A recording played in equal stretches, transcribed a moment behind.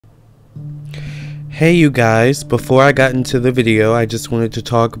Hey you guys, before I got into the video, I just wanted to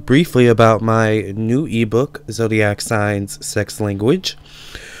talk briefly about my new ebook, Zodiac Signs, Sex Language.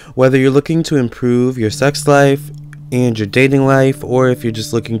 Whether you're looking to improve your sex life and your dating life, or if you're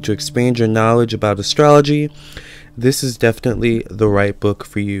just looking to expand your knowledge about astrology, this is definitely the right book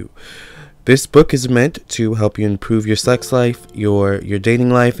for you. This book is meant to help you improve your sex life, your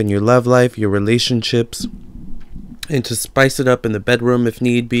dating life, and your love life, your relationships, and to spice it up in the bedroom if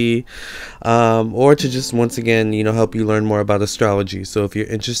need be, or to just once again help you learn more about astrology. So if you're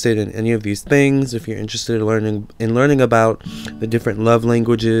interested in any of these things, if you're interested in learning about the different love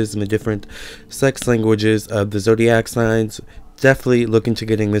languages and the different sex languages of the zodiac signs, definitely look into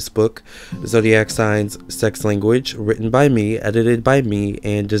getting this book, Zodiac Signs, Sex Language, written by me, edited by me,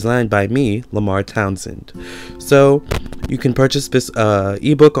 and designed by me, Lamarr Townsend. So you can purchase this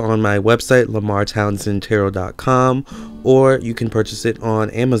ebook on my website, lamarrtownsendtarot.com, or you can purchase it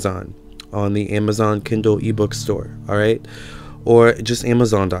on Amazon, on the Amazon Kindle ebook store, alright? Or just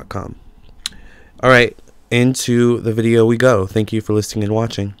amazon.com. Alright, into the video we go. Thank you for listening and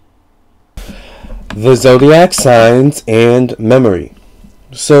watching. The zodiac signs and memory.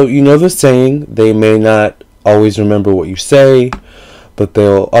 So you know the saying, they may not always remember what you say, but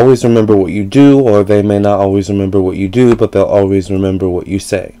they'll always remember what you do, or they may not always remember what you do, but they'll always remember what you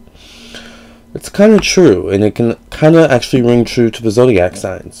say. It's kind of true, and it can kind of actually ring true to the zodiac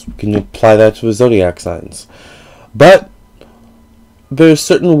signs. You can apply that to the zodiac signs. But there's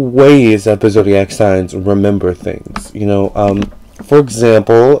certain ways that the zodiac signs remember things. For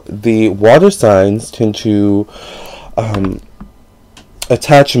example, the water signs tend to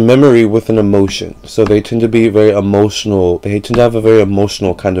attach memory with an emotion. So they tend to be very emotional. They tend to have a very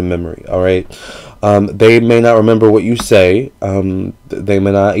emotional kind of memory, alright? They may not remember what you say. They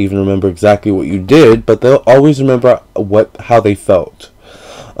may not even remember exactly what you did, but they'll always remember how they felt.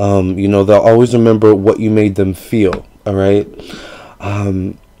 They'll always remember what you made them feel, alright?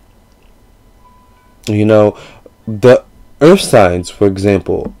 The earth signs, for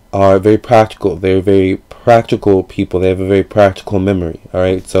example, are very practical. They're very practical people. They have a very practical memory.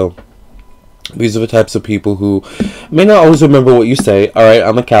 Alright, so these are the types of people who may not always remember what you say. Alright,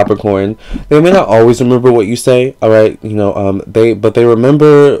 I'm a Capricorn. They may not always remember what you say. Alright, but they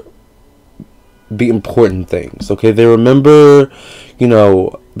remember the important things. Okay, they remember,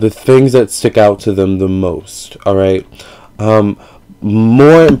 the things that stick out to them the most. Alright,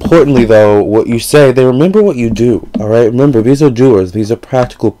 more importantly, though, what you say, they remember what you do. Alright, remember, these are doers. These are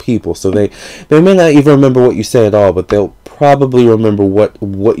practical people. So they may not even remember what you say at all, but they'll probably remember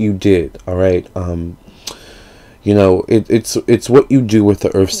what you did. Alright, it's what you do with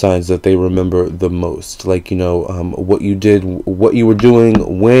the earth signs that they remember the most. Like, what you did, what you were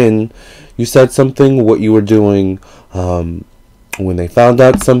doing when you said something, what you were doing, when they found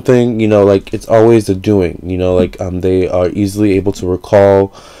out something, it's always a doing, they are easily able to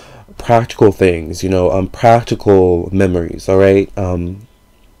recall practical things, practical memories, alright,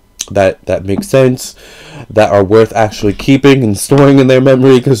 that make sense, that are worth actually keeping and storing in their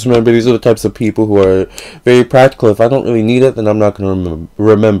memory, because remember, these are the types of people who are very practical. If I don't really need it, then I'm not going to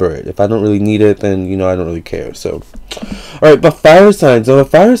remember it. If I don't really need it, then, I don't really care. So, alright, but fire signs. Now, the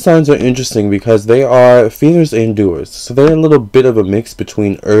fire signs are interesting because they are feelers and doers. So they're a little bit of a mix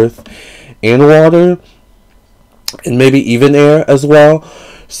between earth and water, and maybe even air as well.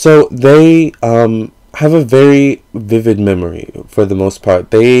 So they, have a very vivid memory for the most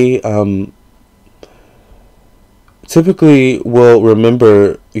part. They typically will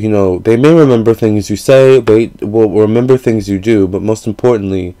remember, they may remember things you say, they will remember things you do, but most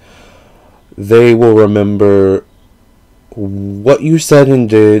importantly, they will remember what you said and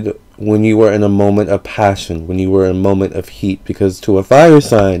did when you were in a moment of passion, when you were in a moment of heat, because to a fire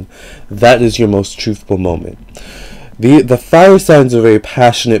sign, that is your most truthful moment. The fire signs are very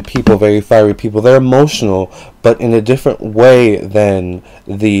passionate people, very fiery people. They're emotional, but in a different way than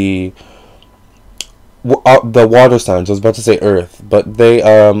the water signs. I was about to say earth, but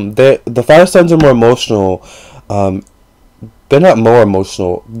the fire signs are more emotional. They're not more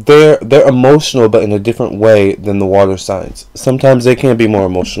emotional. They're emotional, but in a different way than the water signs. Sometimes they can be more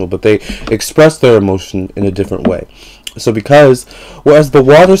emotional, but they express their emotion in a different way. So whereas the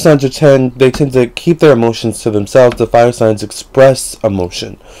water signs tend to keep their emotions to themselves, the fire signs express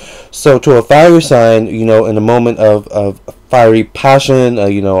emotion. So to a fire sign, in a moment of fiery passion,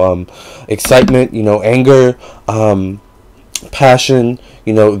 excitement, anger, passion,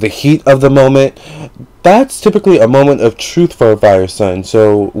 the heat of the moment, that's typically a moment of truth for a fire sign.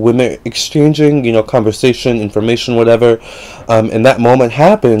 So when they're exchanging, conversation, information, whatever, and that moment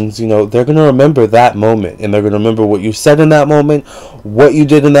happens, they're going to remember that moment, and they're going to remember what you said in that moment, what you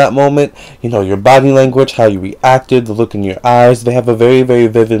did in that moment, your body language, how you reacted, the look in your eyes. They have a very, very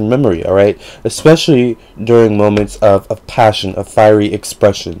vivid memory, all right? Especially during moments of passion, of fiery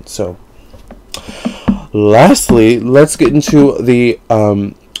expression. So lastly, let's get into the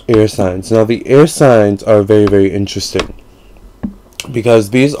air signs. Now, the air signs are very, very interesting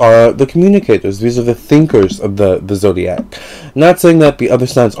because these are the communicators. These are the thinkers of the zodiac. Not saying that the other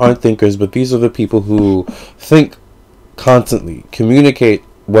signs aren't thinkers, but these are the people who think constantly, communicate,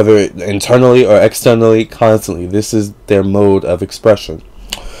 whether internally or externally, constantly. This is their mode of expression.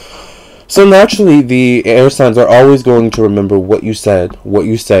 So naturally, the air signs are always going to remember what you said, what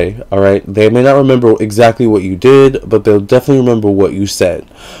you say, all right? They may not remember exactly what you did, but they'll definitely remember what you said.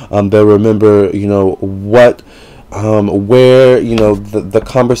 They'll remember, what, where, the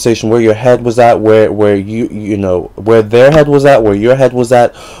conversation, where your head was at, where where their head was at, where your head was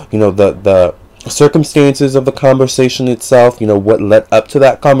at, the circumstances of the conversation itself, what led up to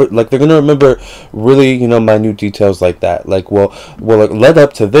that like they're gonna remember really, minute details like that, like well it led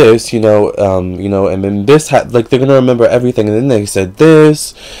up to this, and then this like they're gonna remember everything, and then they said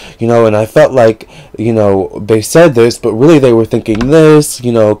this, and I felt like, they said this, but really they were thinking this,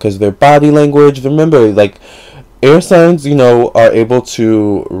 because their body language. Remember, like, air signs, are able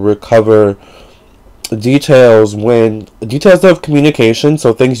to recover details of communication,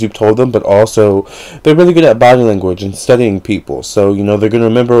 so things you've told them, but also they're really good at body language and studying people. So they're going to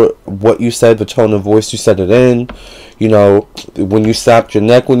remember what you said, the tone of voice you said it in, when you snapped your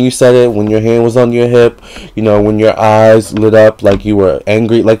neck when you said it, when your hand was on your hip, when your eyes lit up like you were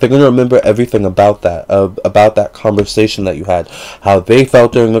angry. Like, they're going to remember everything about that conversation that you had, how they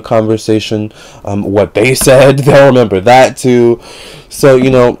felt during the conversation, what they said. They'll remember that too. So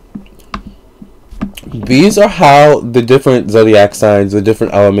these are how the different zodiac signs, the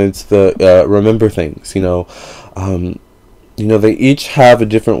different elements, remember things. They each have a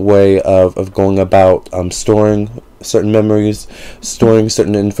different way of going about storing certain memories, storing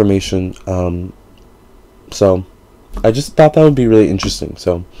certain information. So I just thought that would be really interesting.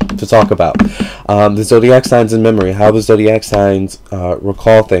 So to talk about the zodiac signs in memory, how the zodiac signs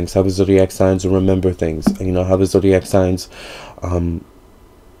recall things, how the zodiac signs remember things, how the zodiac signs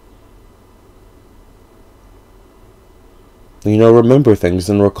remember things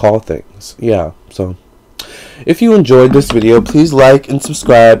and recall things. Yeah, so if you enjoyed this video, please like and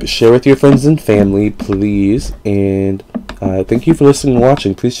subscribe, share with your friends and family, please, and thank you for listening and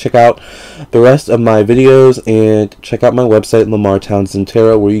watching. Please check out the rest of my videos and check out my website, Lamarr Townsend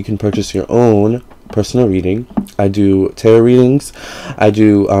Tarot, where you can purchase your own personal reading. I do tarot readings. I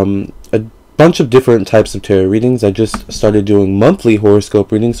do a bunch of different types of tarot readings. I just started doing monthly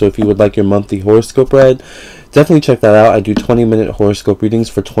horoscope readings, so if you would like your monthly horoscope read, definitely check that out. I do 20-minute horoscope readings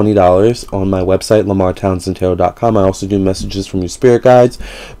for $20 on my website, lamarrtownsendtarot.com. I also do messages from your spirit guides,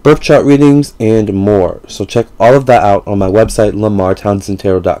 birth chart readings, and more. So check all of that out on my website,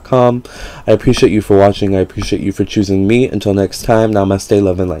 lamarrtownsendtarot.com. I appreciate you for watching. I appreciate you for choosing me. Until next time, namaste,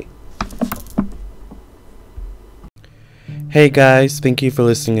 love, and light. Hey guys, thank you for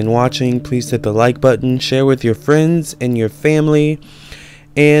listening and watching. Please hit the like button, share with your friends and your family,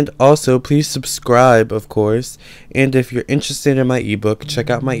 and also please subscribe, of course. And if you're interested in my ebook, check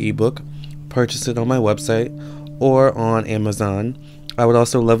out my ebook, purchase it on my website or on Amazon. I would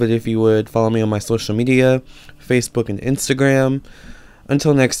also love it if you would follow me on my social media, Facebook and Instagram.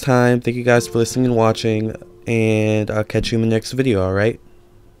 Until next time, thank you guys for listening and watching, and I'll catch you in the next video, alright?